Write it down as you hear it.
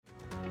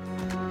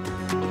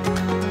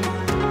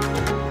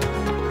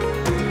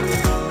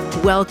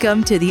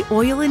Welcome to the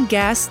Oil and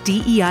Gas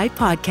DEI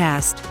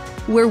podcast,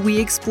 where we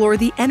explore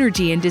the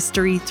energy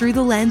industry through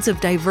the lens of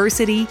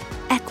diversity,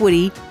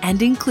 equity,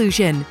 and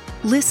inclusion.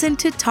 Listen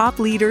to top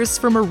leaders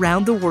from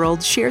around the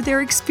world share their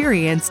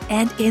experience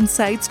and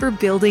insights for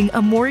building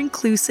a more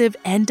inclusive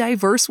and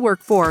diverse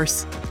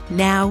workforce.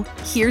 Now,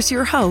 here's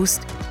your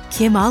host,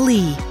 Kim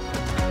Ali.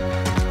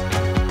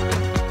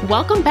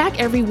 Welcome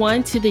back,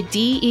 everyone, to the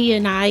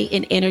DE&I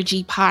in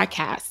Energy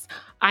podcast.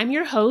 I'm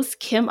your host,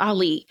 Kim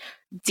Ali,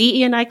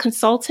 DE&I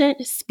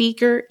consultant,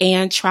 speaker,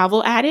 and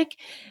travel addict.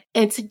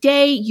 And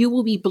today you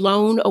will be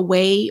blown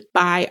away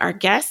by our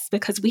guests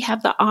because we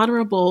have the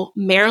Honorable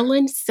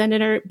Maryland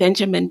Senator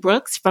Benjamin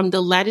Brooks from the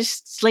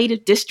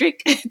Legislative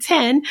District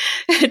 10,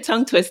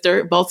 tongue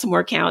twister,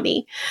 Baltimore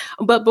County.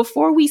 But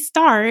before we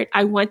start,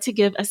 I want to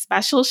give a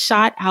special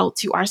shout out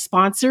to our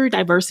sponsor,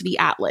 Diversity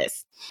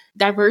Atlas.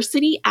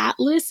 Diversity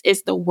Atlas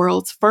is the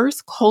world's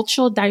first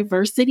cultural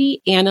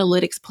diversity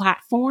analytics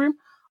platform,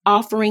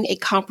 offering a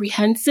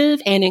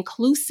comprehensive and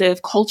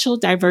inclusive cultural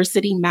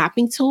diversity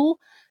mapping tool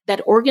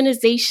that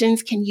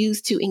organizations can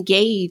use to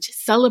engage,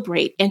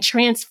 celebrate, and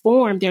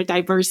transform their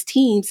diverse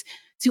teams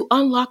to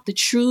unlock the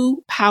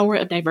true power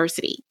of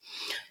diversity.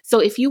 So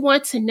if you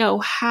want to know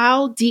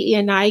how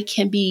DE&I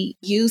can be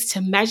used to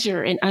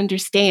measure and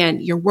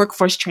understand your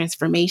workforce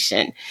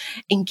transformation,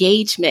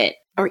 engagement,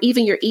 or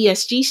even your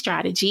ESG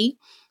strategy,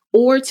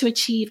 or to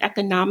achieve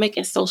economic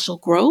and social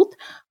growth,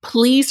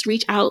 please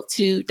reach out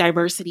to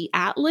Diversity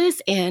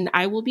Atlas, and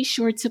I will be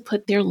sure to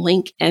put their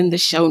link in the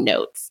show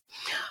notes.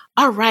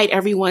 All right,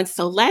 everyone.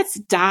 So let's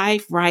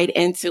dive right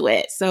into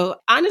it. So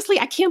honestly,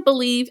 I can't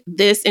believe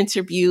this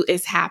interview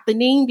is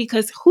happening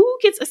because who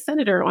gets a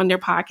senator on their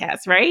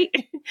podcast, right?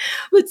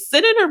 But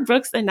Senator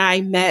Brooks and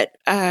I met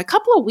a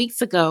couple of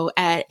weeks ago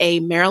at a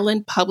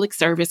Maryland Public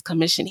Service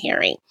Commission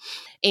hearing.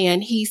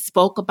 And he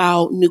spoke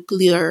about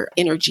nuclear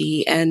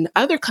energy and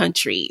other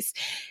countries.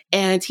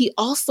 And he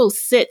also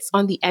sits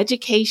on the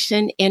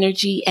Education,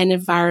 Energy, and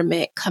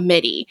Environment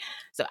Committee.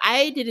 So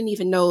I didn't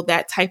even know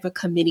that type of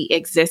committee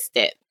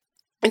existed.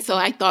 And so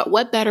I thought,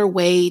 what better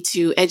way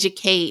to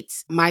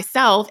educate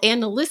myself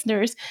and the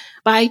listeners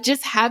by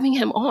just having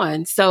him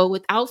on? So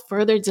without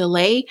further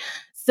delay,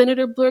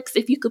 Senator Brooks,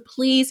 if you could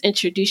please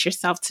introduce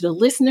yourself to the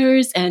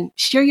listeners and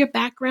share your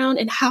background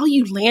and how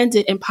you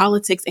landed in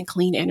politics and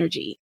clean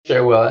energy.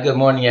 Sure. Well, good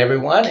morning,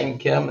 everyone. And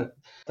Kim,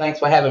 thanks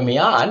for having me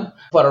on.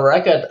 For the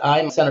record,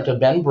 I'm Senator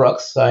Ben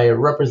Brooks. I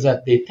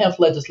represent the 10th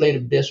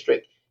Legislative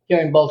District here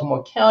in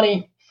Baltimore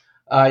County.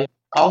 I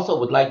also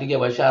would like to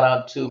give a shout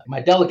out to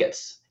my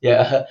delegates,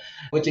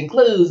 which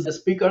includes the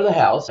Speaker of the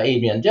House,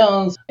 Adrian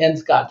Jones, and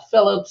Scott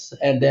Phillips,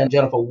 and then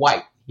Jennifer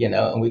White,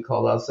 and we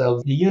call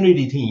ourselves the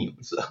Unity Team.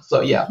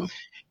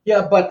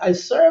 But I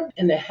served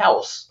in the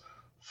House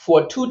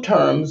for 2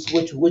 terms,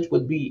 which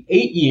would be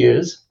 8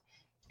 years.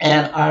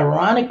 And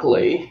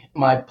ironically,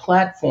 my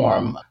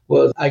platform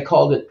I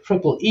called it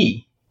Triple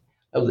E.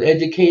 It was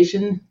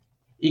education,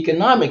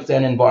 economics,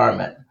 and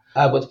environment.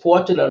 I was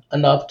fortunate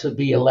enough to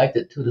be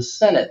elected to the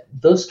Senate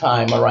this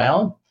time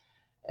around.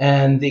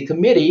 And the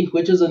committee,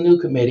 which is a new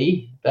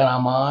committee that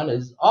I'm on,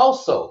 is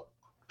also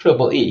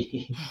Triple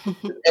E,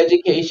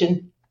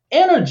 education,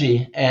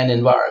 energy, and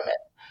environment.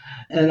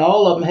 And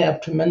all of them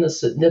have tremendous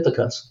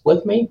significance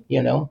with me,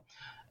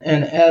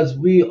 And as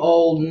we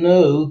all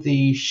know,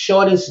 the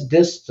shortest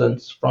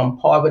distance from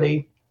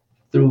poverty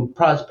through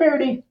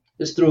prosperity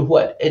is through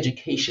what?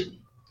 Education,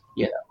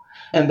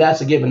 And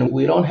that's a given.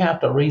 We don't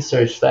have to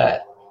research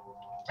that.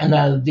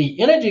 And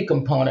the energy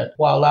component,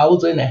 while I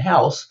was in the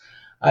House,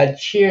 I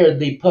chaired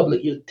the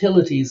Public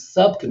Utilities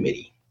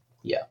Subcommittee.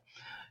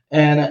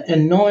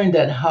 And knowing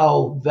that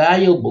how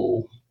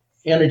valuable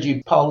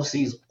energy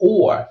policies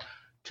are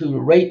to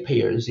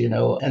ratepayers,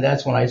 and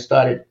that's when I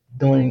started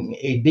doing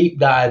a deep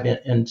dive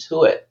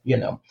into it,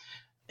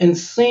 and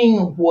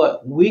seeing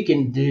what we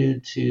can do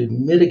to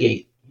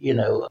mitigate,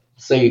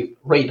 say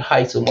rate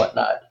hikes and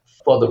whatnot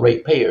for the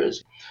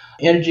ratepayers.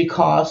 Energy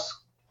costs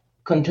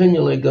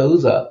continually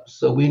goes up,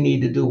 so we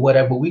need to do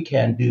whatever we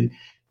can do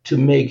to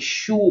make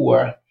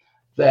sure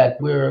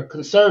that we're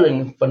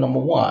conserving for number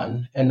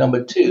one, and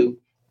number two,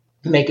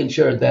 making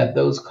sure that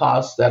those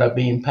costs that are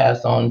being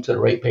passed on to the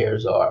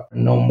ratepayers are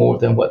no more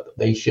than what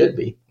they should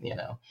be,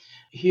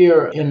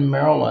 Here in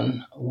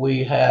Maryland,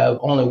 we have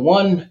only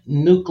one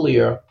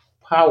nuclear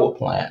power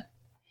plant,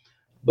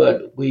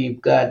 but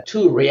we've got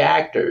 2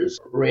 reactors,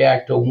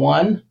 Reactor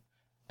 1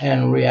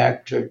 and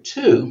Reactor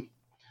 2.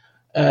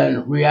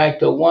 And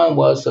Reactor 1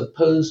 was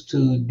supposed to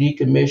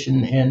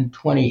decommission in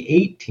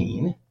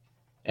 2018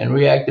 and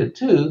Reactor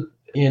 2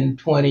 in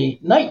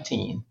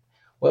 2019.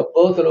 Well,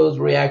 both of those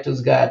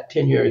reactors got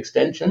 10-year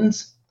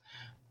extensions.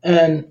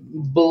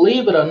 And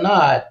believe it or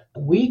not,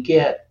 we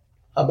get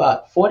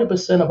about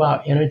 40% of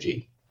our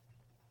energy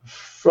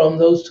from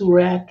those 2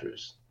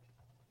 reactors.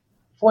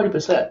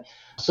 40%.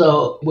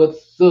 So with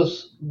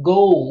this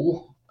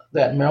goal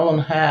that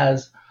Maryland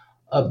has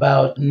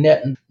about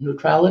net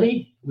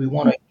neutrality, we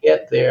want to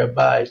get there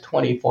by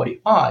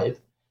 2045.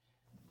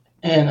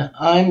 And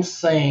I'm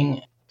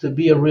saying, to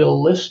be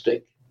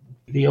realistic,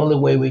 The only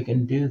way we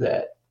can do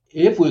that,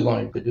 if we're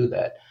going to do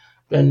that,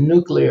 then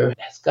nuclear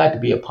has got to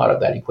be a part of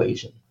that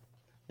equation.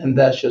 And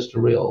that's just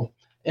real.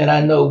 And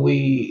I know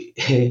we,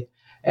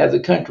 as a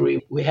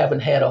country, we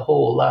haven't had a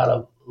whole lot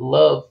of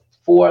love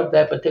for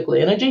that particular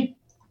energy.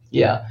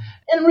 Yeah.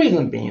 And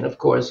reason being, of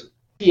course,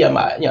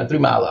 TMI, 3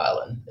 Mile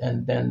Island,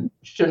 and then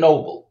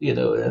Chernobyl,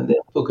 and then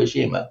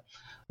Fukushima.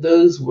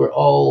 Those were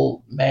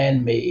all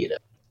man made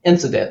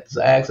incidents,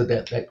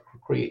 accidents that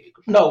create.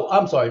 No,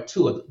 I'm sorry,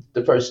 two of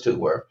the first two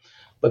were.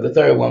 But the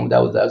third one,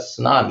 that was that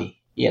tsunami.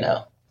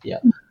 Yeah.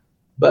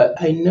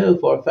 But I know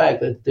for a fact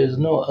that there's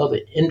no other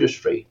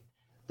industry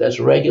that's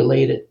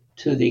regulated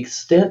to the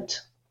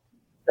extent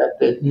that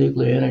the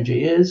nuclear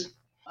energy is.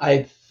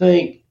 I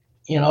think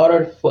in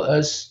order for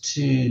us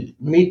to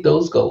meet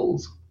those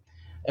goals,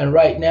 and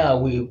right now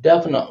we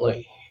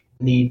definitely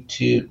need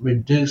to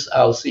reduce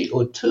our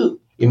CO2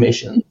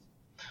 emissions.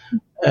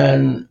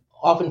 And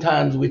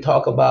oftentimes we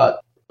talk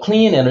about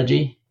clean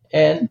energy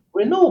and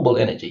renewable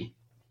energy.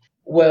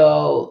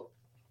 Well,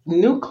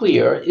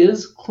 nuclear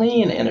is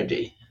clean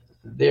energy.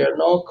 There are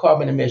no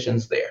carbon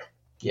emissions there.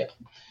 Yeah.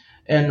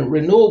 And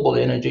renewable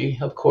energy,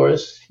 of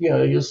course,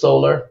 your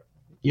solar,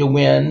 your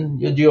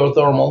wind, your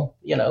geothermal,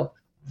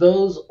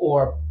 those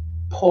are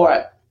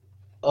part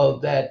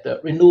of that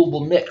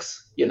renewable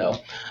mix.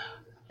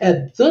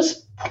 At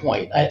this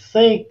point, I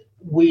think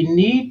we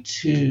need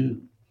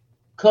to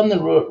come to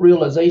the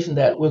realization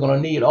that we're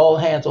going to need all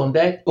hands on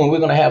deck and we're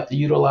going to have to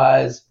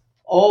utilize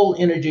all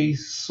energy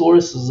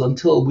sources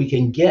until we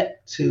can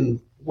get to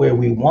where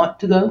we want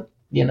to go.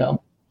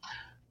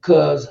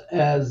 Because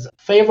as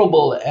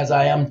favorable as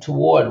I am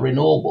toward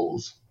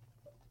renewables,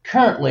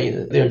 currently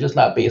they're just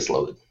not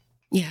baseload.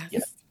 Yes. You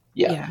know?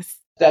 Yeah. Yes.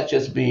 That's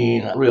just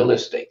being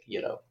realistic.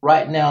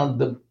 Right now,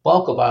 the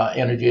bulk of our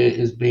energy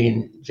is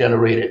being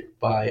generated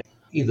by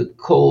either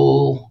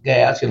coal,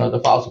 gas,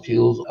 the fossil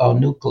fuels, or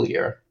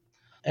nuclear.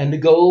 And the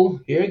goal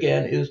here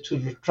again is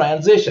to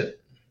transition.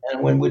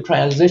 And when we're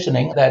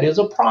transitioning, that is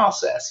a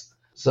process.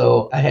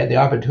 So I had the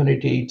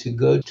opportunity to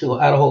go to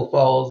Idaho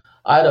Falls,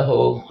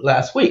 Idaho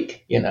last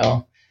week, and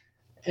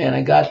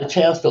I got the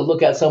chance to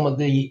look at some of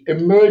the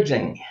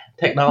emerging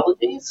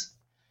technologies.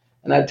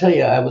 And I tell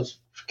you,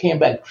 came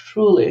back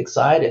truly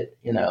excited,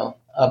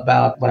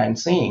 about what I'm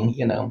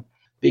seeing,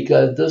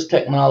 because this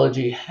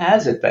technology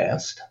has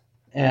advanced.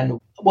 And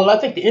well, I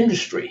think the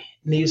industry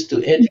needs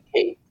to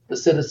educate the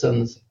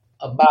citizens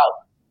about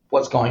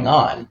what's going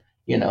on.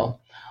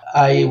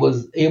 I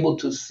was able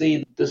to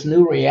see this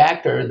new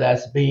reactor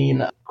that's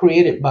being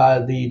created by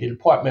the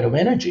Department of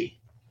Energy.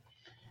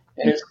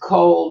 And it's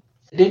called,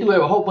 they do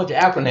have a whole bunch of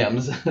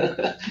acronyms.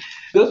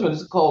 This one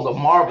is called a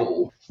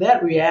Marvel.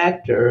 That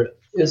reactor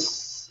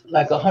is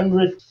like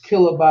 100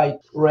 kilobyte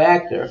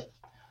reactor,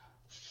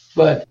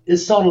 but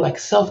it's sort of like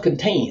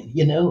self-contained.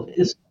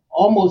 It's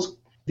almost,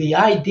 the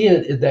idea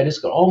is that it's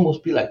going to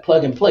almost be like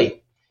plug and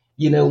play.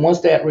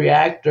 Once that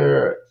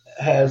reactor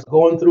has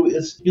gone through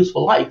its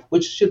useful life,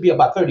 which should be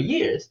about 30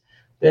 years,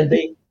 then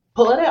they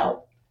pull it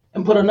out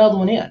and put another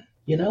one in.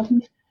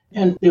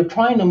 And they're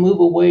trying to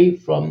move away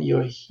from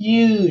your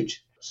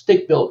huge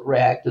stick-built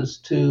reactors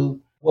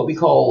to what we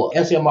call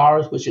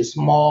SMRs, which is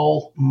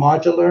small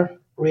modular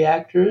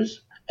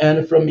reactors.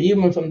 And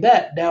even from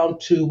that down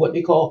to what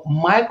they call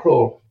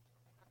micro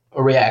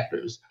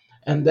reactors.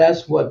 And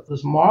that's what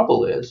this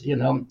Marvel is.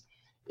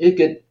 It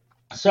could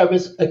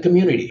service a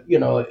community,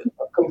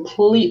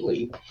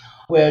 completely,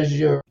 whereas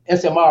your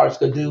SMRs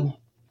could do,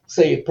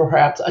 say,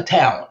 perhaps a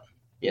town.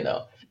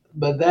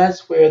 But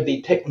that's where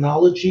the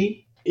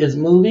technology is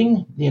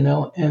moving,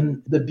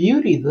 and the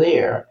beauty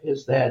there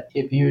is that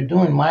if you're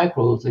doing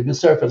micros, if you're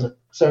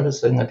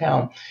servicing a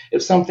town,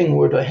 if something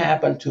were to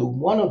happen to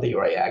one of the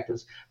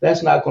reactors,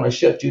 that's not going to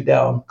shut you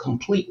down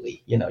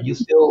completely. You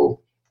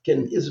still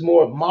can, it's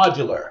more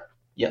modular.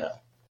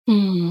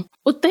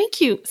 Well,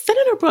 thank you.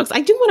 Senator Brooks, I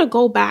do want to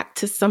go back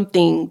to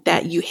something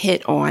that you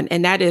hit on,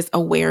 and that is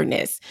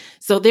awareness.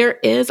 So there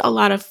is a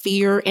lot of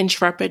fear and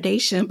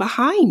trepidation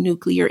behind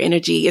nuclear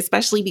energy,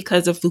 especially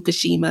because of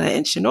Fukushima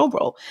and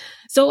Chernobyl.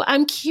 So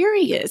I'm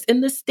curious,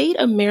 in the state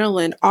of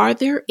Maryland, are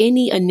there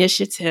any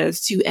initiatives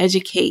to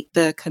educate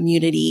the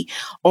community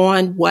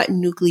on what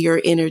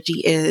nuclear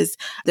energy is,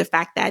 the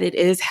fact that it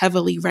is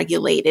heavily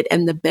regulated,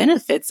 and the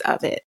benefits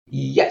of it?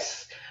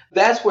 Yes.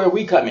 That's where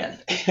we come in.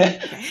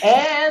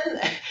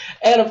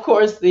 and of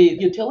course the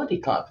utility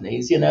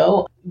companies,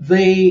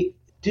 they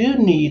do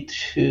need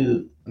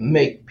to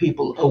make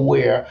people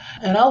aware.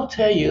 And I'll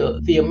tell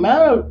you, the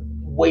amount of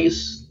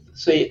waste,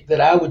 say,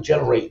 that I would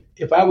generate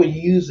if I were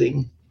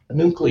using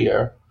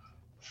nuclear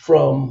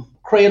from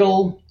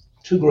cradle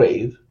to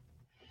grave,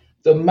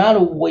 the amount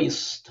of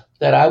waste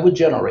that I would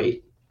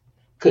generate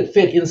could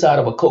fit inside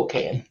of a Coke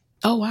can.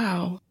 Oh,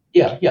 wow.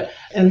 Yeah, yeah.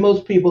 And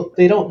most people,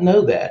 they don't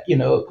know that.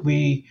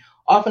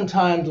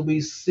 Oftentimes we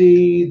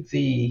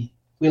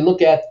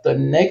look at the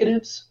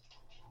negatives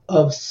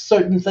of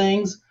certain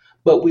things,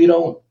 but we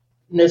don't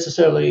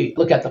necessarily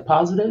look at the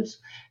positives.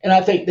 And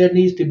I think there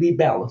needs to be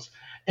balance.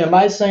 Am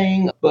I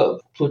saying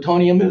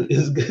plutonium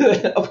is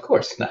good? Of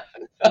course not.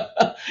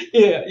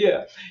 Yeah,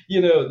 yeah.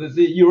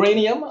 The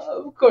uranium,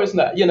 of course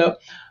not.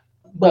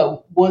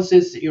 But once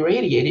it's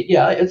irradiated,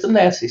 yeah, it's a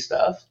nasty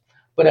stuff.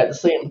 But at the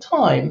same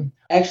time,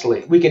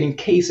 actually, we can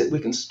encase it. We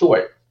can store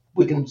it.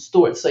 We can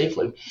store it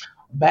safely.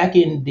 Back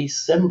in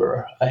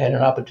December, I had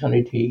an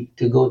opportunity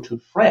to go to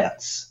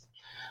France,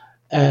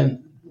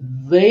 and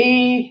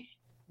they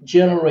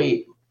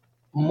generate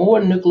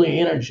more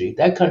nuclear energy.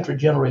 That country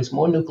generates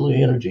more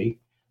nuclear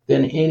energy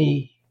than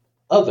any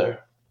other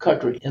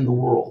country in the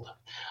world.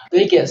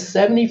 They get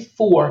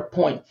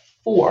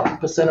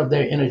 74.4% of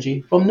their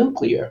energy from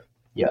nuclear.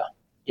 Yeah,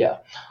 yeah.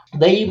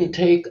 They even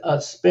take a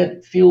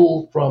spent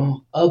fuel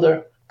from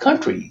other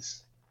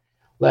countries,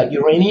 like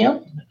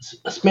uranium,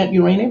 spent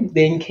uranium,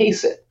 they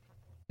encase it.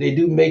 They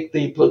do make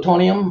the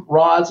plutonium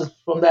rods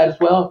from that as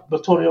well,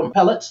 plutonium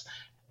pellets,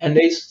 and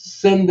they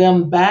send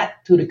them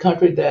back to the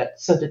country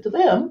that sent it to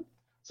them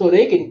so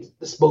they can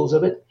dispose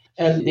of it.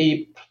 And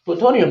the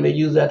plutonium, they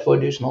use that for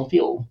additional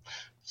fuel.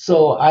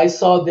 So I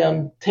saw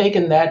them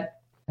taking that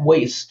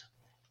waste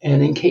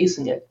and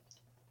encasing it,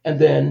 and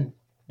then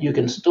you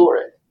can store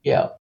it.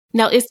 Yeah.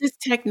 Now, is this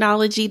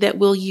technology that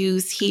we'll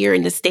use here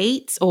in the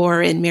States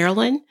or in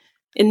Maryland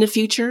in the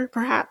future,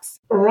 perhaps?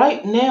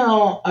 Right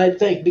now, I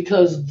think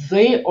because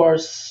they are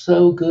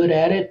so good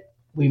at it,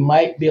 we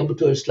might be able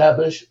to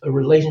establish a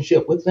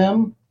relationship with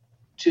them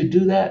to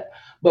do that.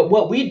 But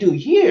what we do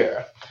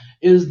here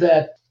is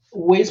that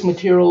waste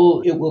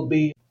material, it will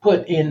be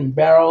put in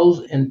barrels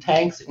and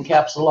tanks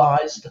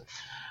encapsulized.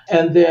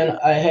 And then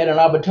I had an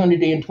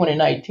opportunity in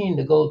 2019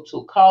 to go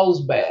to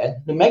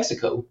Carlsbad, New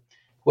Mexico,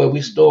 where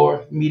we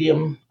store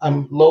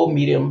low,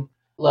 medium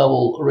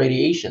level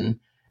radiation.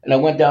 And I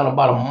went down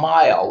about a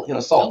mile in a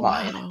Oh, salt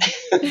mine.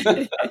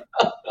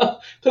 wow.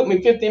 Took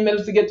me 15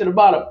 minutes to get to the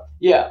bottom.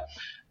 Yeah.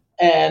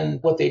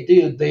 And what they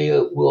do, they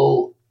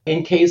will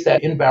encase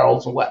that in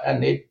barrels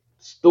and they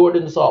store it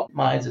in the salt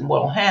mines. And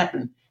what will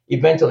happen,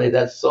 eventually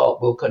that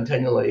salt will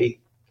continually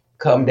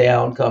come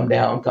down, come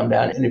down, come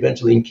down, and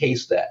eventually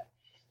encase that.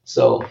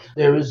 So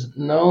there is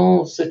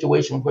no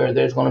situation where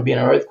there's going to be an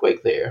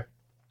earthquake there.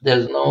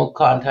 There's no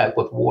contact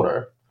with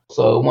water.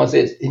 So once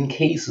it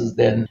encases,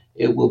 then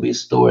it will be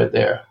stored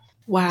there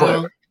Wow.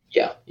 forever.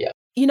 Yeah, yeah.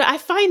 I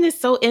find this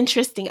so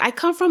interesting. I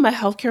come from a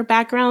healthcare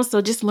background, so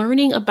just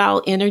learning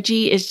about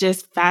energy is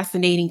just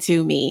fascinating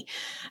to me.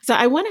 So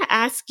I want to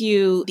ask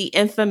you the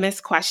infamous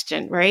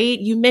question, right?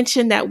 You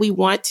mentioned that we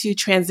want to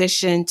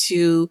transition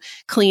to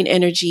clean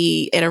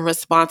energy in a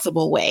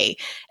responsible way.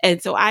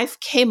 And so I've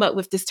came up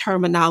with this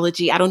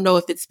terminology. I don't know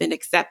if it's been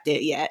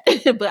accepted yet,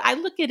 but I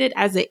look at it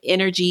as an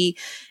energy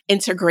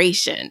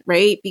integration,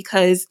 right?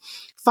 Because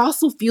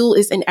fossil fuel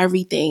is in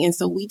everything. And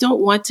so we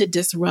don't want to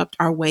disrupt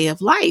our way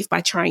of life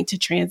by trying to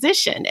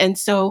transition. And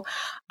so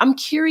I'm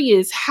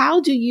curious, how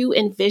do you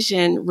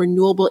envision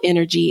renewable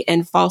energy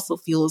and fossil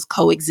fuels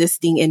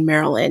coexisting in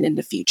Maryland in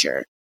the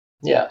future?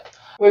 Yeah.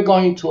 We're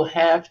going to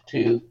have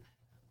to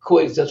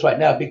coexist right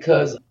now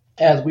because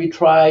as we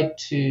try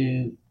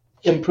to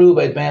improve,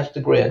 advance the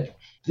grid,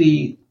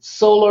 the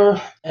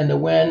solar and the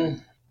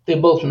wind,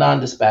 they're both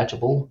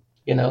non-dispatchable.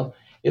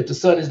 If the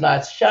sun is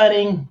not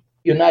shining,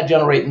 you're not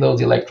generating those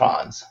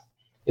electrons.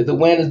 If the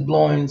wind is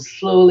blowing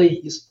slowly,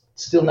 you're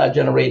still not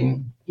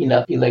generating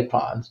enough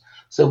electrons.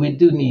 So we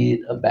do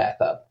need a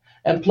backup.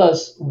 And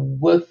plus,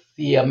 with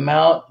the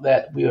amount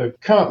that we are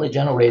currently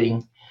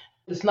generating,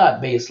 it's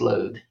not base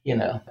load.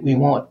 We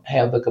won't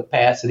have the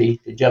capacity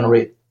to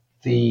generate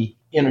the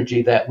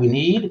energy that we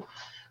need.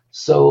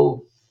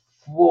 So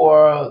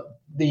for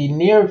the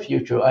near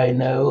future, I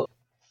know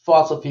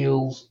fossil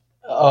fuels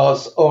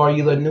or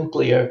either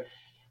nuclear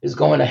is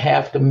going to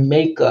have to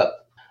make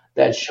up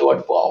that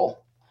shortfall.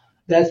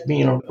 That's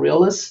being a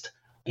realist.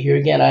 Here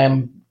again, I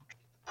am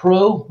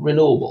pro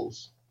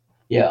renewables.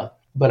 Yeah,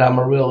 but I'm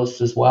a realist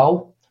as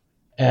well.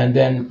 And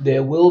then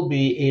there will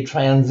be a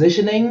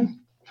transitioning.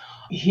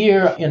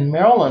 Here in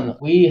Maryland,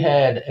 we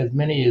had as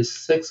many as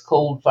 6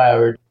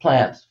 coal-fired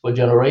plants for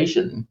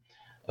generation.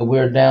 And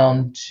we're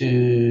down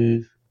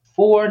to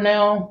 4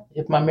 now,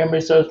 if my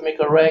memory serves me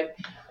correct.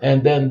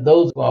 And then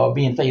those are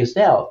being phased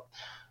out.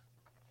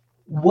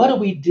 What do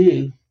we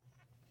do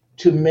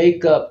to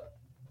make up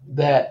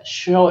that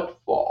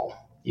shortfall?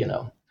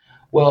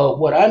 Well,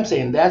 what I'm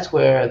saying, that's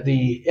where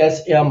the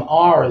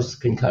SMRs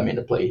can come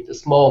into play, the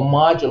small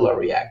modular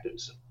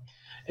reactors.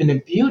 And the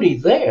beauty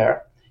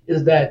there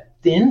is that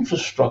the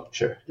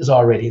infrastructure is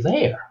already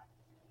there.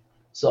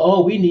 So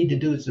all we need to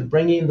do is to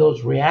bring in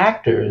those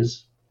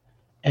reactors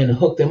and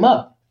hook them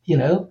up,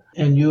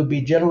 and you'll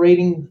be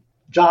generating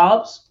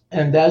jobs.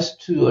 And that's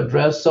to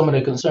address some of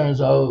the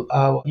concerns of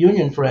our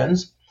union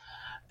friends.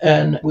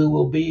 And we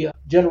will be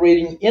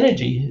generating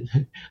energy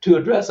to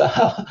address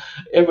our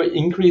ever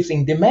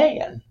increasing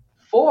demand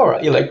for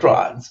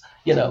electrons,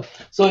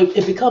 So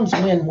it becomes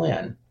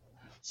win-win.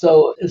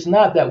 So it's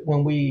not that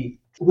when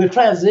we're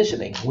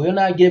transitioning, we're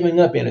not giving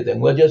up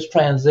anything. We're just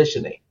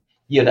transitioning,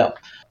 That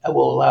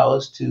will allow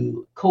us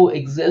to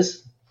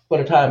coexist for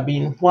the time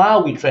being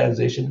while we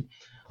transition.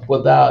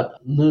 without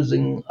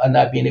losing or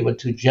not being able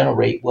to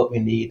generate what we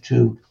need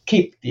to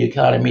keep the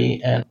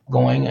economy and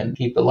going and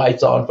keep the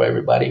lights on for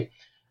everybody.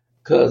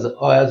 Because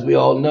as we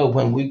all know,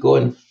 when we go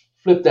and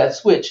flip that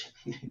switch,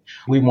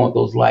 we want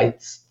those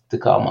lights to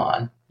come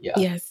on. Yeah,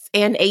 Yes,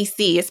 and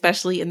AC,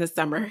 especially in the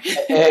summer.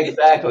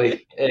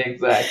 exactly,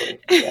 exactly.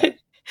 Yeah, yeah.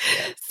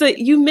 So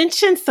you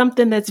mentioned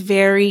something that's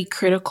very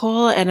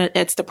critical, and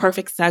it's the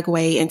perfect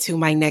segue into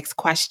my next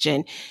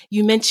question.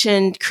 You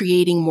mentioned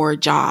creating more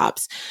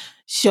jobs.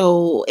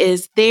 So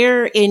is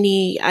there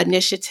any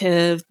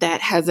initiative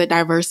that has a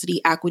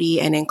diversity, equity,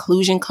 and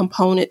inclusion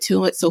component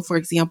to it? So, for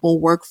example,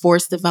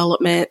 workforce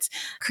development,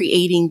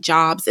 creating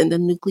jobs in the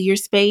nuclear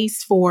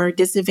space for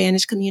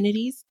disadvantaged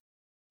communities?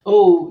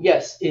 Oh,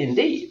 yes,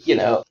 indeed.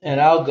 And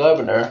our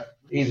governor,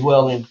 he's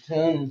well in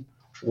tune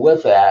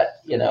with that.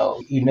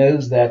 He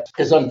knows that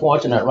it's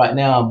unfortunate right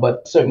now,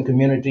 but certain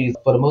communities,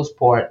 for the most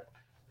part,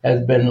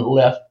 has been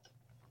left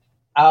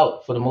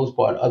out for the most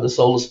part of the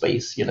solar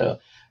space.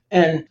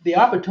 And the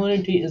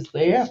opportunity is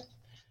there.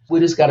 We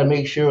just got to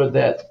make sure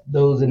that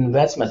those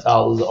investment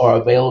dollars are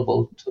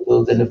available to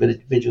those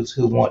individuals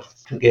who want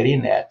to get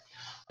in that.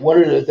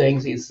 One of the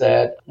things he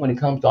said when it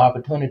comes to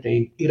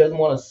opportunity, he doesn't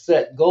want to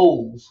set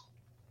goals,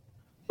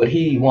 but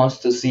he wants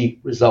to see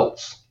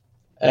results.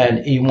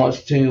 And he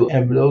wants to,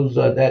 and those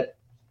that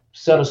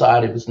set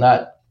aside, if it's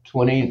not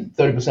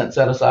 30%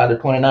 set aside or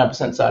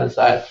 29% set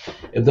aside,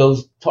 if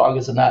those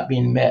targets are not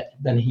being met,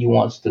 then he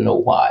wants to know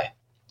why.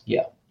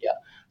 Yeah, yeah.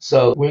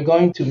 So we're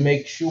going to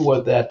make sure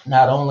that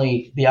not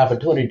only the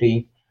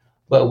opportunity,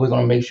 but we're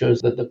going to make sure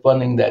that the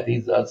funding that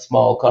these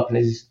small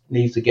companies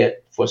needs to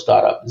get for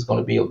startup is going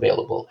to be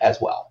available as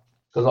well.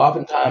 Because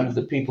oftentimes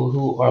the people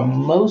who are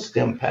most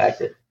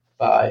impacted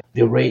by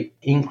the rate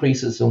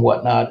increases and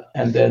whatnot,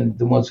 and then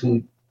the ones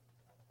who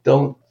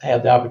don't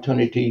have the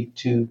opportunity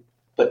to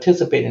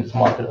participate in this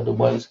market are the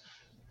ones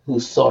who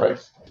sort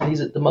of need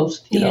it the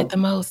most. Need it the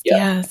most. Yeah.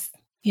 Yes.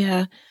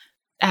 Yeah.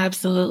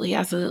 Absolutely,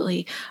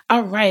 absolutely.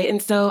 All right.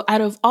 And so,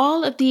 out of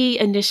all of the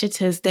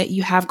initiatives that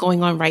you have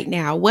going on right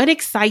now, what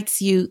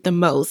excites you the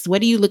most?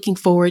 What are you looking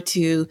forward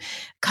to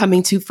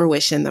coming to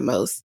fruition the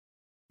most?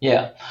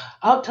 Yeah,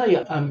 I'll tell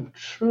you, I'm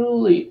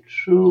truly,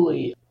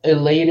 truly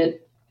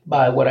elated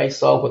by what I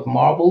saw with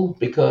Marvel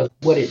because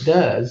what it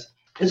does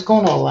is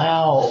going to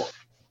allow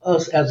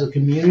us as a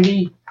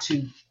community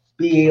to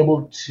be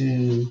able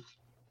to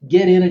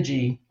get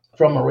energy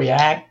from a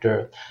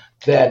reactor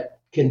that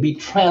can be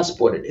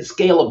transported. It's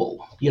scalable.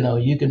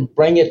 You can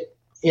bring it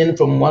in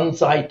from one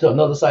side to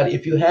another side.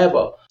 If you have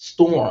a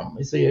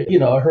storm, say,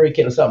 a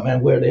hurricane or something,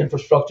 and where the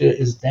infrastructure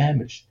is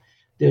damaged,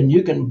 then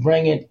you can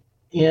bring it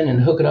in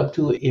and hook it up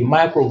to a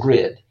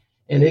microgrid,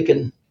 and it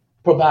can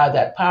provide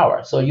that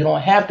power. So you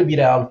don't have to be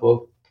down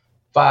for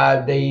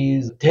 5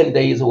 days, 10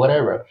 days, or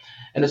whatever.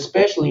 And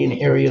especially in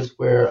areas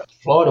where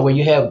Florida, where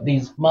you have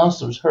these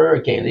monsters,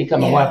 hurricanes, they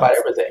come and wipe out Yes.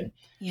 everything.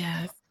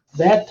 Yes.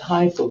 That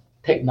type of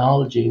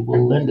technology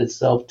will lend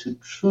itself to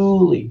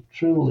truly,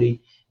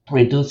 truly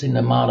reducing the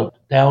amount of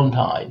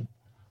downtime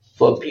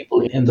for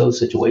people in those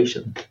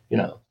situations.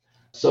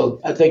 So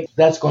I think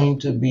that's going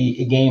to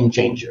be a game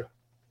changer.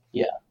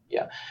 Yeah,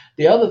 yeah.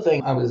 The other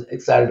thing I was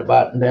excited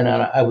about, and then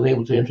I was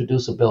able to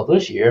introduce a bill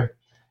this year,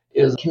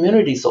 is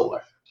community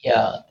solar.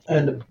 Yeah,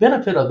 and the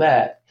benefit of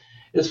that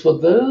is for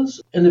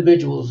those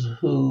individuals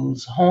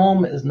whose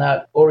home is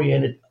not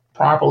oriented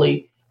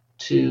properly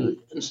to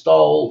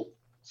install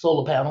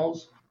solar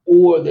panels,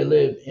 or they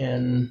live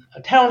in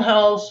a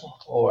townhouse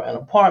or an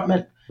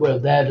apartment where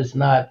that is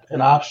not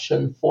an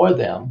option for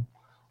them.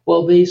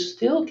 Well, they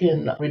still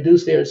can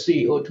reduce their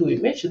CO2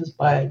 emissions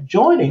by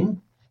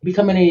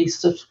becoming a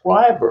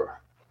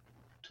subscriber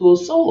to a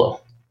solar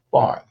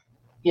farm.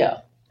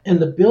 Yeah. And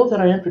the bill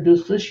that I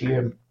introduced this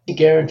year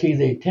guarantees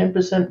a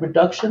 10%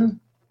 reduction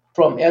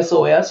from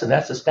SOS, and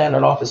that's the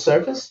standard office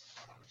service.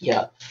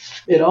 Yeah.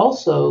 It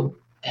also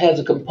has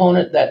a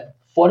component that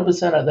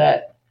 40% of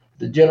that,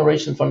 the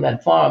generation from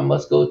that farm,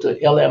 must go to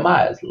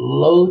LMIs,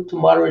 low to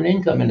moderate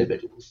income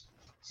individuals.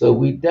 So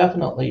we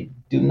definitely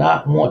do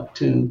not want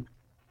to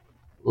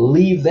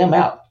leave them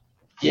out.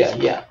 Yeah,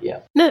 yeah,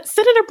 yeah. Now,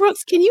 Senator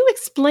Brooks, can you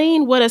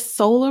explain what a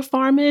solar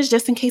farm is,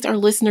 just in case our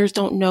listeners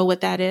don't know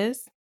what that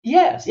is?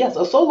 Yes, yes.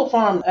 A solar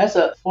farm, that's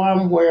a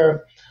farm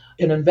where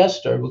an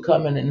investor will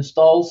come and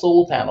install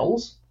solar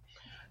panels,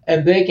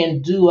 and they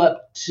can do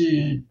up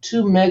to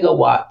 2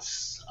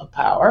 megawatts of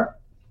power.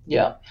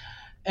 Yeah.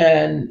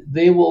 And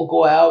they will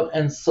go out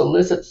and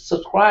solicit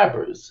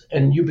subscribers,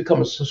 and you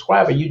become a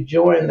subscriber. You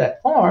join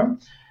that farm,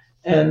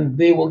 and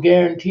they will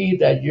guarantee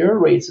that your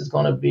rates is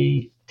going to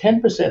be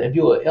 10%. If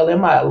you're an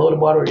LMI, a low to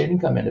moderate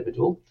income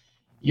individual,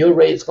 your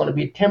rate is going to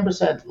be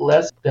 10%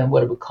 less than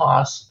what it would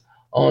cost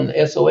on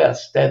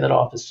SOS, standard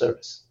office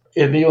service.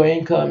 If your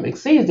income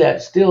exceeds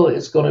that, you're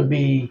still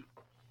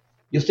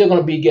going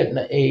to be getting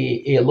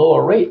a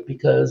lower rate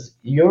because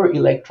your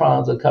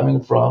electrons are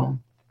coming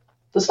from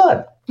the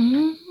sun.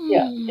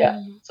 Yeah, yeah.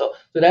 Mm. So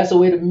that's a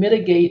way to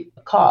mitigate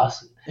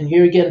costs. And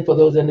here again, for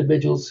those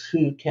individuals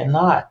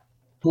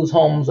whose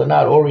homes are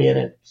not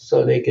oriented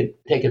so they could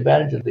take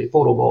advantage of the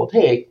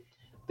photovoltaic,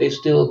 they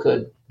still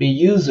could be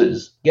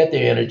users, get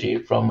their energy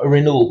from a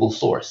renewable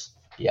source.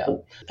 Yeah.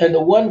 And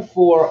the one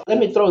for, let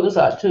me throw this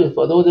out too,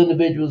 for those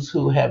individuals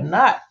who have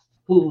not,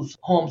 whose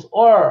homes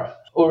are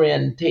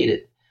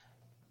orientated,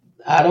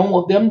 I don't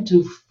want them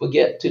to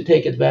forget to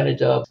take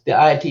advantage of the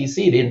ITC,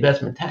 the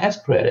investment tax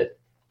credit.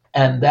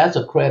 And that's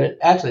a credit,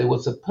 actually, it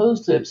was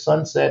supposed to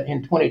sunset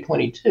in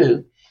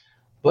 2022,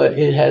 but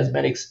it has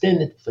been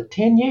extended for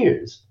 10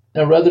 years.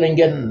 Now, rather than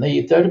getting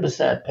the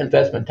 30%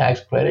 investment tax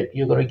credit,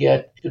 you're going to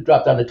get to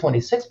drop down to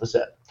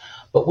 26%.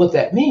 But what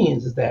that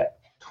means is that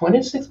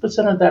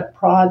 26% of that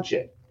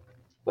project,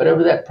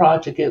 whatever that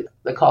project is,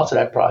 the cost of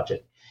that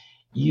project,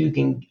 you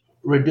can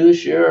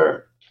reduce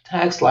your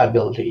tax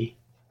liability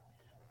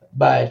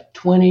by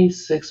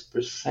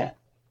 26%.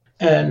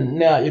 And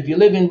now, if you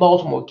live in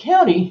Baltimore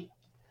County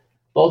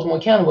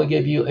will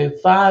give you a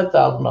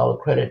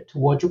 $5,000 credit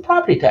towards your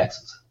property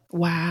taxes.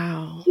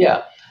 Wow.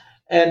 Yeah.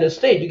 And the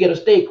state, you get a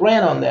state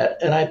grant on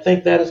that. And I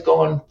think that is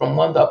going from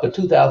 $1 up to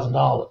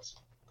 $2,000.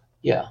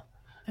 Yeah.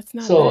 That's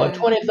not So bad. a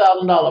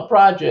 $20,000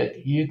 project,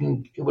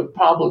 it would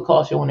probably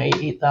cost you only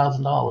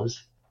 $8,000.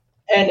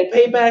 And the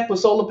payback for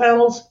solar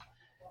panels,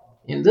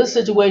 in this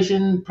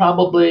situation,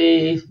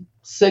 probably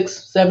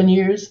 6-7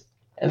 years.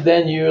 And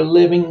then you're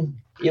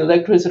living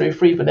electricity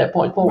free from that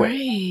point forward.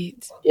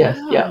 Right. Yes.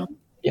 Wow.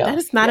 Yeah. That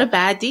is not a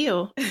bad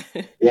deal.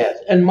 Yes.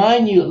 And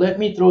mind you, let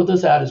me throw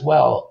this out as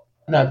well.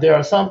 Now, there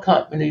are some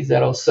companies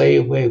that'll say,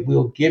 wait,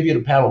 we'll give you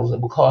the panels,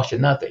 it will cost you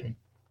nothing.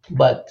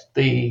 But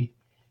the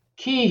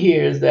key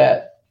here is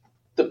that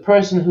the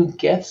person who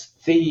gets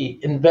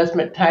the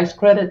investment tax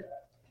credit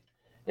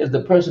is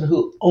the person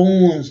who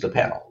owns the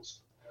panels.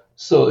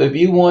 So if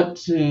you want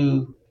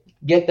to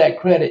get that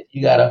credit,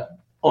 you got to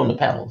own the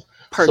panels. So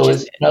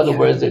Purchase it. in other Yeah.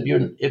 words,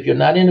 if you're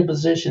not in a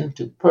position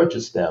to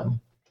purchase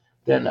them,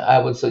 then I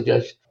would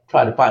suggest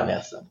try to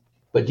finance them.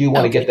 But you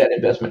want to get that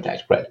investment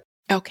tax credit.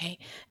 Okay.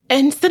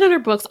 And Senator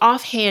Brooks,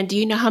 offhand, do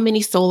you know how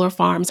many solar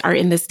farms are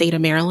in the state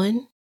of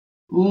Maryland?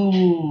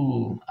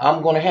 Ooh,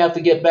 I'm going to have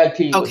to get back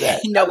to you with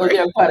that. No worries.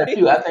 There are quite a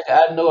few. I think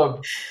I know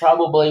of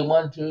probably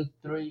 1, 2,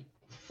 3,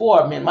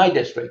 4 of them in my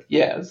district.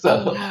 Yeah.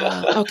 So, Oh,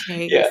 wow.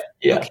 Okay.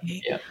 yeah.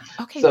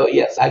 Okay. So,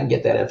 yes, I can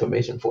get that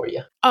information for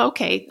you.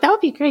 Okay, that would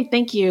be great.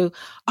 Thank you.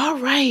 All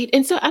right.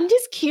 And so I'm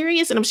just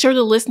curious, and I'm sure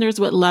the listeners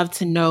would love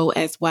to know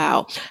as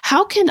well,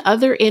 how can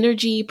other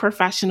energy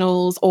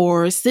professionals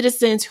or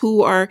citizens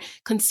who are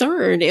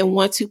concerned and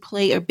want to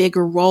play a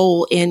bigger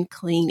role in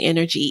clean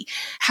energy,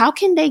 how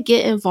can they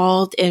get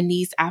involved in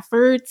these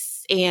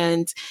efforts,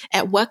 and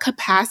at what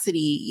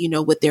capacity,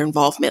 would their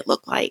involvement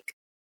look like?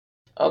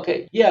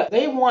 Okay. Yeah,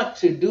 they want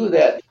to do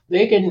that.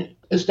 They can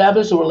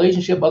establish a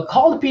relationship, or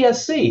call the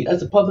PSC,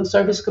 that's the Public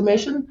Service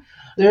Commission.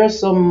 There are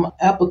some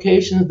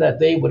applications that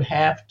they would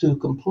have to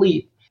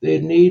complete. They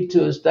need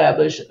to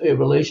establish a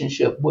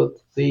relationship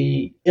with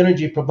the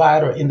energy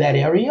provider in that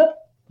area,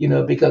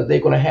 because they're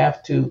going to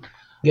have to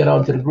get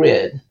onto the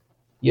grid,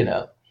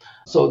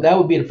 So that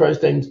would be the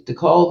first thing, to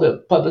call the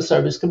Public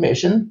Service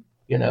Commission,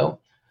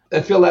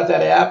 and fill out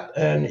that app,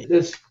 and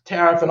this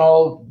tariff and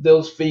all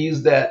those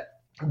fees that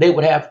they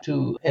would have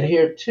to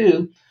adhere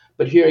to.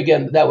 But here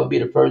again, that would be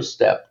the first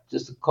step,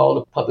 just to call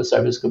the Public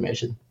Service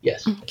Commission.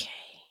 Yes.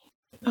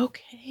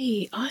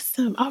 Okay.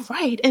 Awesome. All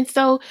right. And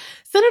so,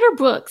 Senator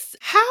Brooks,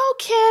 how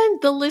can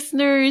the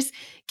listeners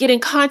get in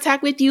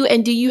contact with you?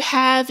 And do you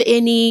have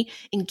any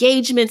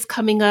engagements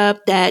coming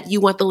up that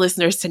you want the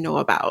listeners to know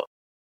about?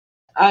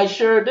 I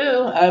sure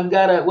do. I've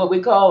got what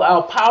we call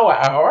our power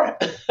hour.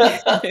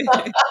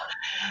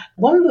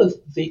 One of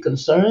the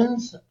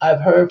concerns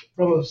I've heard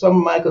from some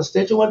of my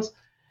constituents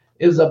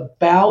is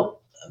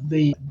about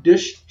the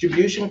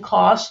distribution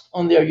cost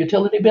on their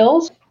utility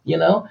bills,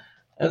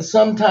 and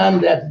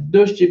sometimes that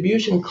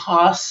distribution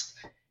cost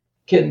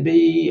can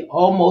be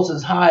almost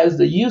as high as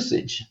the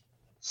usage.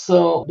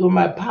 So during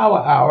my power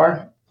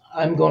hour,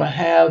 I'm going to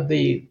have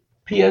the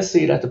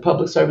PSC, that's the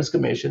Public Service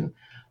Commission.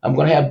 I'm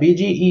going to have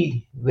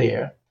BGE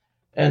there,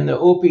 and the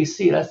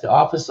OPC, that's the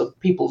Office of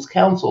People's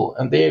Counsel,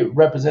 and they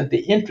represent the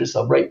interests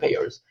of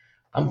ratepayers.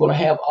 I'm going to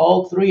have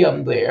all three of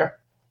them there,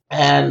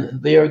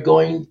 and they're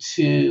going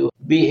to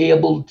be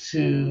able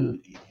to,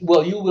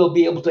 you will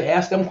be able to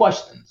ask them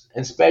questions,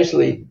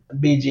 especially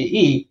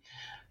BGE,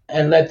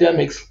 and let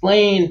them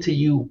explain to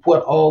you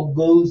what all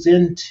goes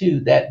into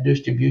that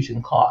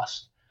distribution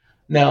cost.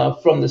 Now,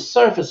 from the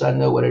surface, I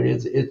know what it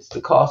is. It's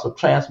the cost of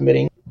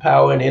transmitting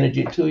power and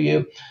energy to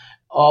you.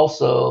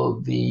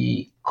 Also,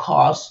 the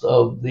cost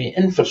of the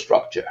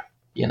infrastructure,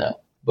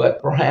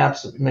 But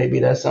perhaps maybe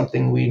that's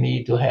something we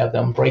need to have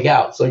them break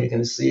out so you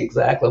can see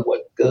exactly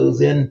what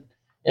goes into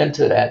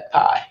that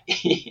pie.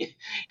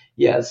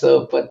 Yeah,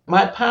 but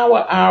my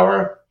power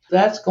hour,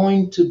 that's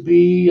going to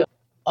be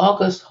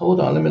August.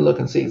 Hold on, let me look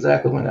and see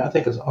exactly when. I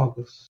think it's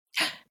August.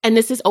 And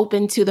this is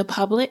open to the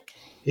public?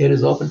 It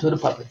is open to the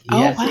public.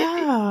 Yes.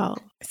 Oh, wow.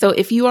 So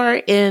if you are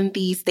in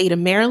the state of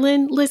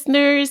Maryland,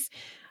 listeners,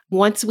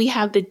 Once we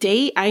have the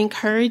date, I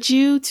encourage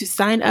you to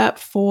sign up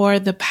for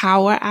the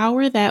Power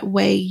Hour. That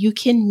way you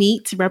can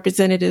meet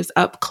representatives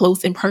up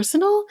close and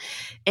personal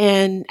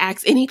and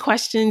ask any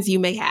questions you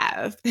may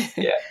have.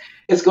 Yeah.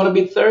 It's going to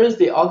be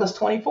Thursday, August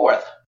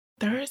 24th.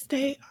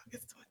 Thursday,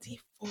 August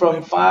 24th.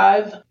 From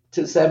 5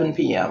 to 7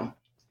 p.m.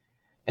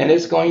 And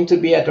it's going to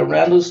be at the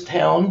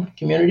Randallstown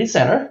Community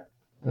Center.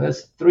 And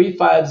that's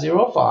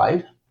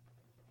 3505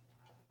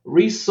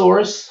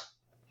 Resource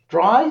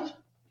Drive.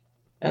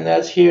 And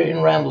that's here in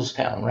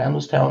Randallstown,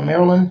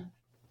 Maryland,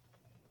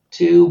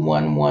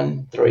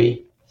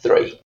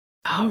 21133.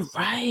 All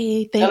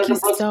right. Thank you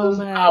so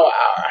much. Hour.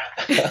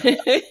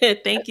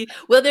 Thank you.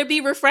 Will there be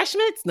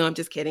refreshments? No, I'm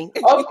just kidding.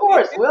 Of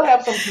course. We'll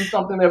have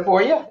something there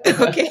for you.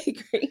 Okay,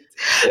 great.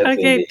 Yes,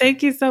 okay, indeed.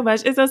 Thank you so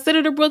much. And so,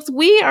 Senator Brooks,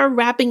 we are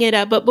wrapping it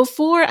up. But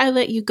before I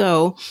let you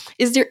go,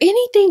 is there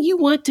anything you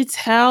want to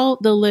tell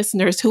the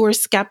listeners who are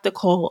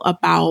skeptical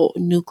about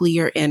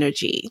nuclear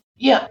energy?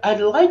 Yeah,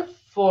 I'd like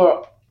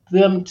for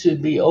them to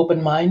be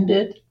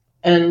open-minded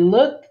and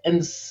look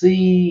and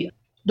see,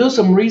 do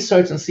some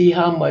research and see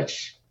how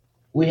much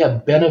we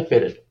have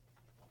benefited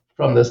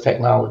from this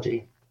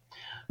technology.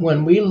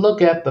 When we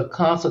look at the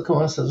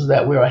consequences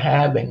that we're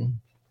having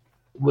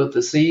with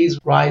the seas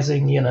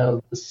rising,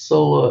 the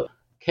solar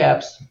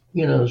caps,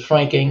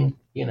 shrinking,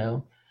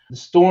 the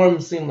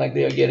storms seem like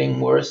they're getting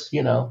worse,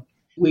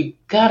 we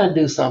got to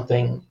do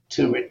something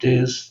to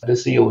reduce the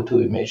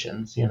CO2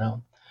 emissions,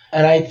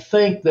 And I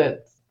think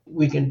that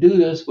we can do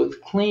this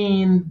with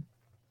clean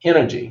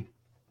energy.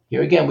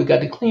 Here again, we got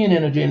the clean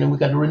energy and then we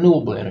got the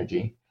renewable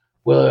energy.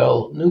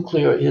 Well,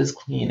 nuclear is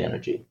clean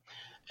energy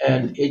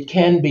and it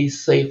can be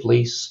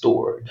safely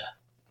stored.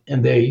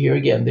 And here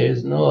again,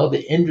 there's no other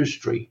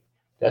industry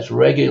that's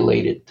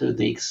regulated to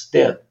the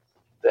extent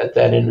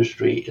that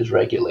industry is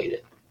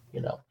regulated,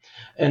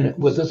 And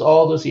with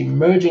all this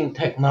emerging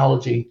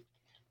technology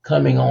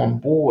coming on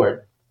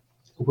board,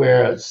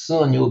 where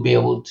soon you'll be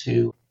able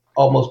to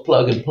almost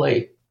plug and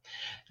play.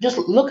 Just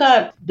look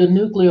at the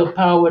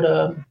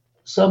nuclear-powered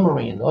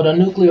submarine or the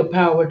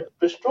nuclear-powered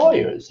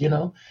destroyers,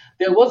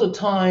 There was a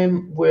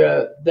time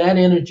where that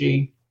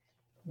energy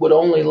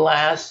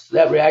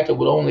that reactor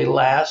would only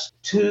last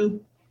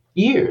 2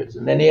 years.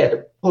 And then they had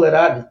to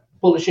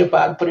pull the ship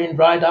out and put it in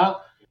dry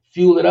dock,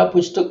 fuel it up,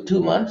 which took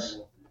 2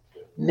 months.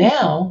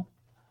 Now,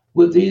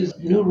 with these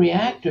new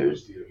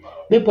reactors,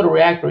 they put a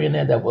reactor in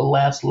there that will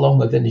last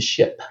longer than the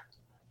ship.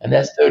 And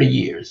that's 30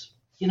 years,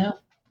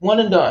 one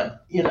and done,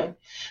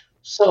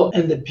 So,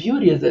 and the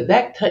beauty is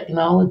that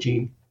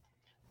technology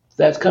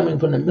that's coming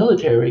from the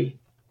military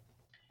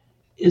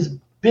is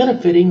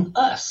benefiting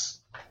us,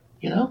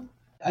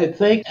 I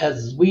think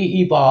as we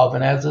evolve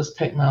and as this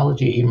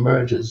technology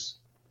emerges,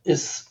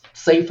 it's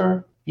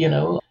safer,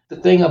 The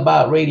thing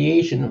about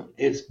radiation,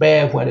 it's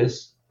bad when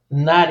it's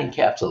not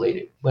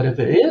encapsulated. But if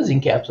it is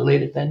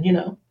encapsulated, then,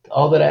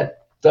 all of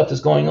that stuff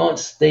that's going on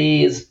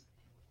stays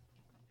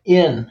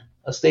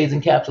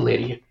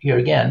encapsulated here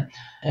again.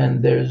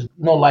 And there's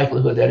no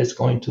likelihood that it's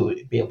going to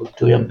be able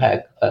to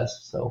impact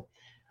us. So,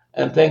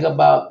 and think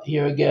about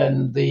here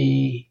again,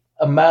 the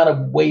amount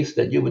of waste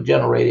that you would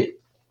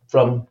generate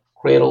from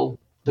cradle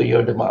to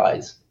your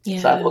demise.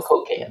 Yes. Side of a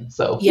Coke can.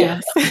 So,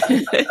 yes.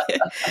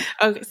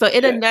 Okay. So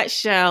in a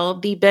nutshell,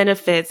 the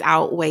benefits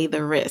outweigh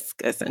the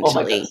risk,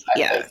 essentially.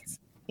 Yes.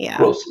 Yeah.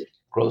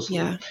 Grossly.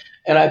 Yeah.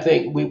 And I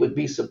think we would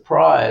be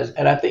surprised.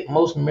 And I think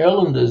most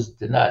Marylanders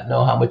did not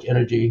know how much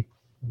energy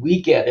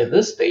we get in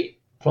this state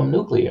from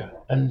nuclear.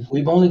 And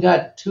we've only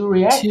got 2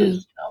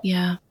 reactors.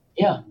 Yeah.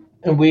 Yeah.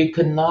 And we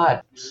could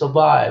not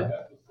survive,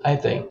 I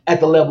think, at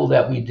the level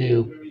that we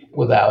do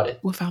without it.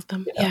 Without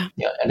them. Yeah.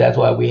 And that's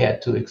why we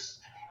had to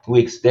we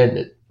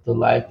extended the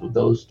life of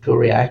those 2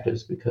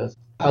 reactors, because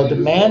our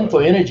demand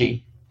for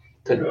energy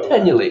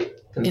continually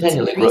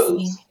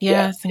grows.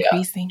 Yeah, it's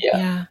increasing.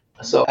 Yeah.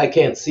 So I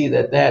can't see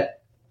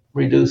that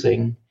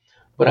reducing,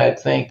 but I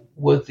think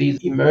with these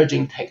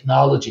emerging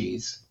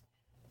technologies,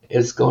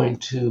 it's going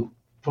to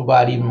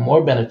provide even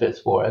more benefits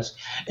for us.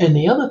 And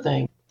the other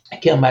thing,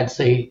 Kim, I'd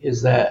say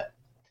is that,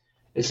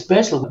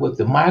 especially with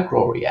the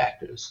micro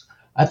reactors,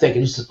 I think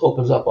it just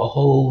opens up a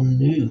whole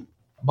new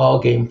ball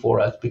game for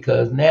us,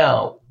 because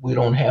now we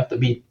don't have to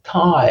be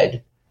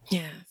tied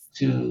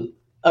to,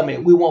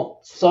 we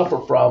won't suffer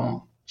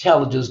from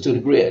challenges to the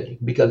grid,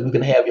 because we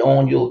can have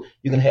you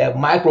can have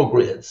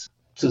microgrids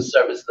to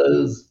service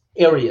those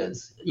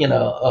areas,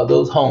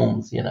 those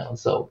homes,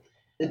 so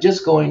it's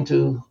just going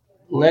to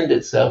lend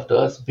itself to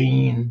us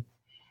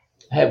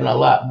having a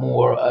lot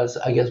more,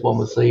 I guess one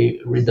would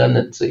say,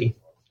 redundancy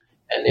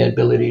and the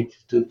ability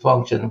to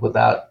function with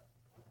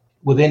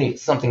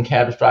something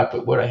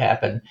catastrophic were to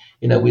happen,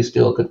 we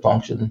still could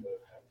function,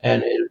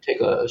 and it would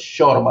take a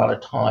short amount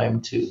of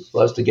time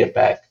for us to get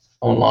back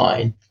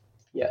online.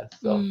 Yeah.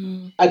 So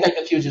I think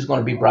the future is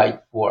going to be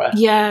bright for us.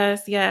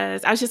 Yes.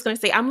 I was just going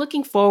to say, I'm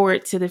looking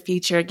forward to the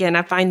future. Again,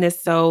 I find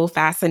this so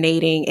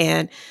fascinating,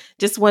 and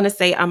just want to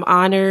say I'm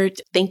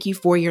honored. Thank you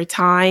for your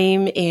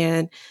time.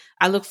 And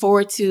I look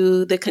forward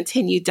to the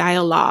continued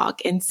dialogue.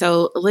 And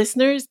so,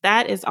 listeners,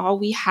 that is all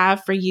we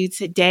have for you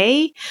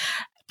today.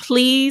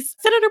 Please,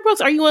 Senator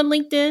Brooks, are you on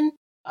LinkedIn?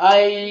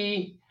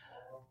 I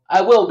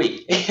will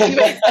be.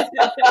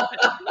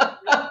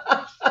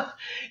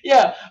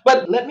 Yeah,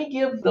 but let me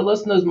give the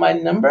listeners my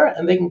number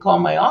and they can call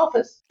my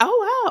office.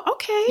 Oh, wow.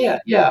 Okay.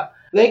 Yeah.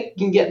 They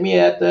can get me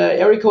at the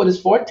area code is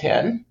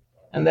 410,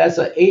 and that's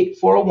a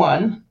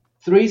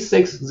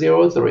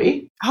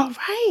 841-3603. All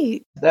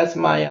right. That's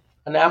my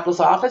Annapolis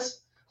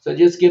office. So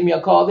just give me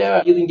a call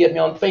there. You can get me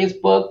on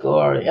Facebook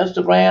or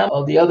Instagram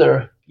or the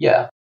other.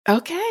 Yeah.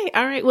 Okay.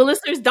 All right. Well,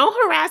 listeners, don't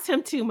harass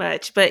him too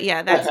much. But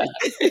yeah, that's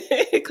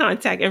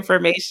contact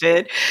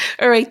information.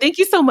 All right. Thank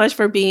you so much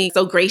for being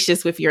so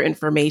gracious with your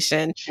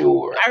information.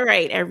 Sure. All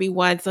right,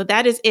 everyone. So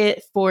that is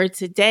it for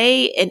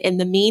today. And in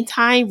the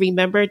meantime,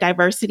 remember,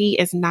 diversity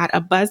is not a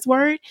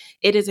buzzword.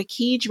 It is a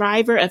key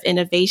driver of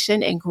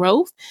innovation and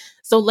growth.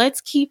 So let's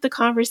keep the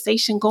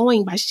conversation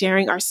going by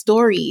sharing our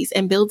stories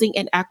and building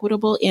an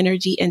equitable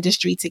energy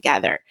industry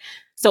together.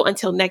 So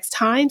until next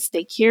time,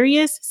 stay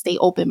curious, stay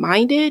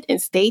open-minded,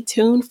 and stay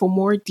tuned for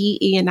more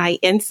DE&I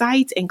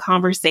insights and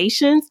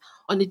conversations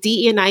on the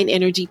DE&I and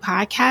Energy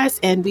podcast.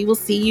 And we will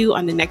see you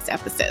on the next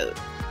episode.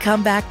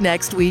 Come back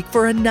next week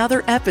for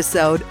another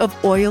episode of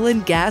Oil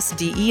and Gas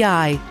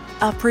DEI,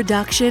 a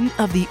production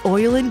of the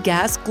Oil and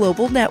Gas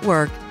Global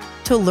Network.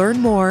 To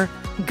learn more,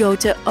 go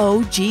to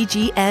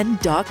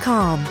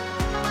oggn.com.